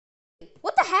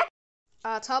What the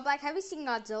heck? Tall Black, have you seen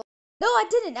Godzilla? No, I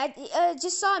didn't. I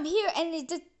just saw him here and he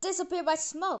disappeared by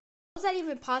smoke. How is that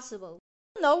even possible?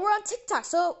 No, we're on TikTok,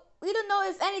 so we don't know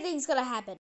if anything's gonna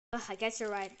happen. I guess you're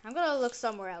right. I'm gonna look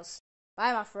somewhere else.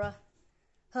 Bye, Mafra.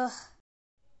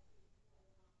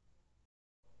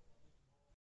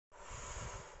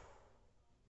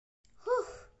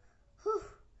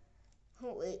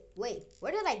 Wait,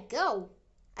 where did I go?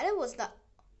 I was not.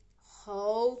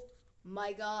 Oh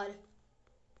my god.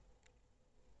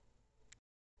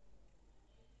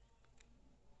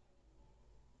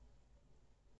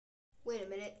 Wait a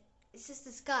minute. It's just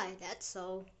the sky, that's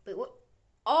so. But what?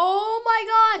 Oh my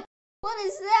god! What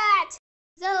is that?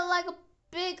 Is that like a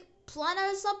big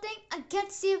planet or something? I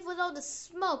can't see it with all the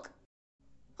smoke.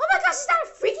 Oh my gosh, is that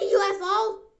a freaking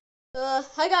UFO?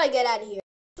 I gotta get out of here.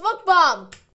 Smoke bomb!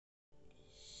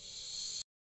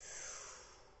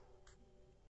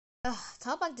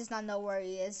 Topback does not know where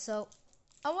he is, so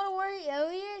I wonder where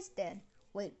he is then.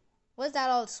 Wait, what's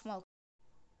that all smoke?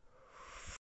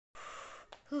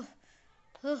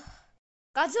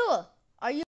 Godzilla,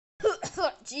 are you?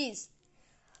 Jeez.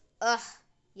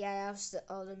 Yeah, I have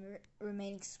all the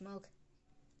remaining smoke.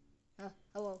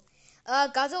 Hello.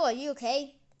 Godzilla, are you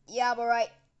okay? Yeah, I'm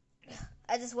alright.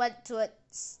 I just went to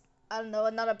I don't know,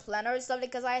 another planet or something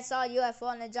because I saw a UFO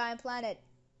on a giant planet.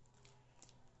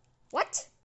 What?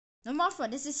 No more fun.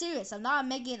 This is serious. I'm not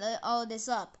making all this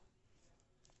up.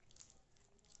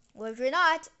 Well, if you're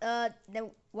not, then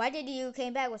why did you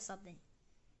came back with something?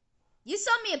 You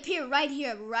saw me appear right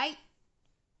here, right?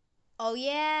 Oh,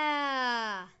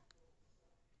 yeah.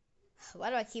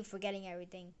 Why do I keep forgetting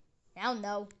everything? I don't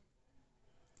know.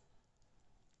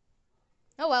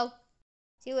 Oh, well.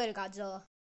 See you later, Godzilla.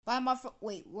 Bye, Marfa.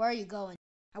 Wait, where are you going?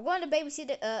 I'm going to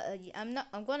babysit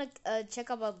I'm going to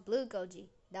check up on Blue Goji.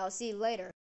 I'll see you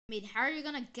later. I mean, how are you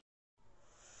going to get...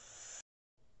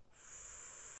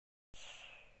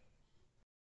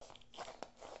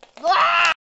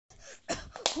 Ah!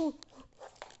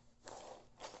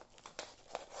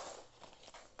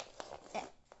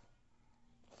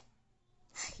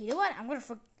 You know what? I'm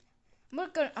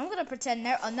gonna pretend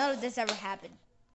none of this ever happened.